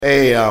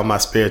Hey, my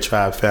Spirit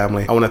Tribe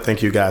family. I want to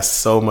thank you guys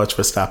so much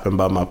for stopping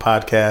by my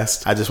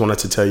podcast. I just wanted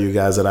to tell you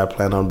guys that I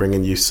plan on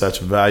bringing you such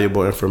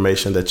valuable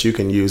information that you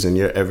can use in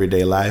your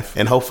everyday life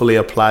and hopefully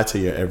apply to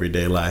your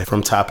everyday life.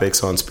 From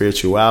topics on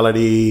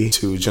spirituality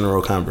to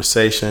general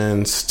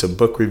conversations to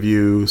book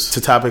reviews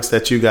to topics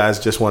that you guys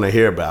just want to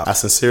hear about. I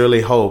sincerely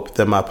hope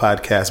that my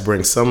podcast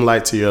brings some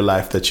light to your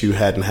life that you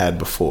hadn't had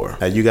before.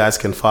 Now, you guys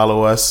can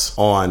follow us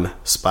on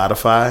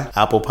Spotify,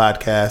 Apple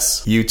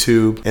Podcasts,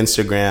 YouTube,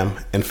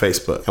 Instagram, and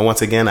Facebook. And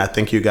once again, I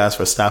thank you guys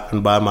for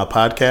stopping by my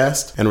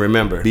podcast. And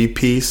remember, be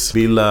peace,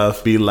 be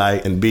love, be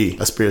light, and be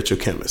a spiritual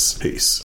chemist. Peace.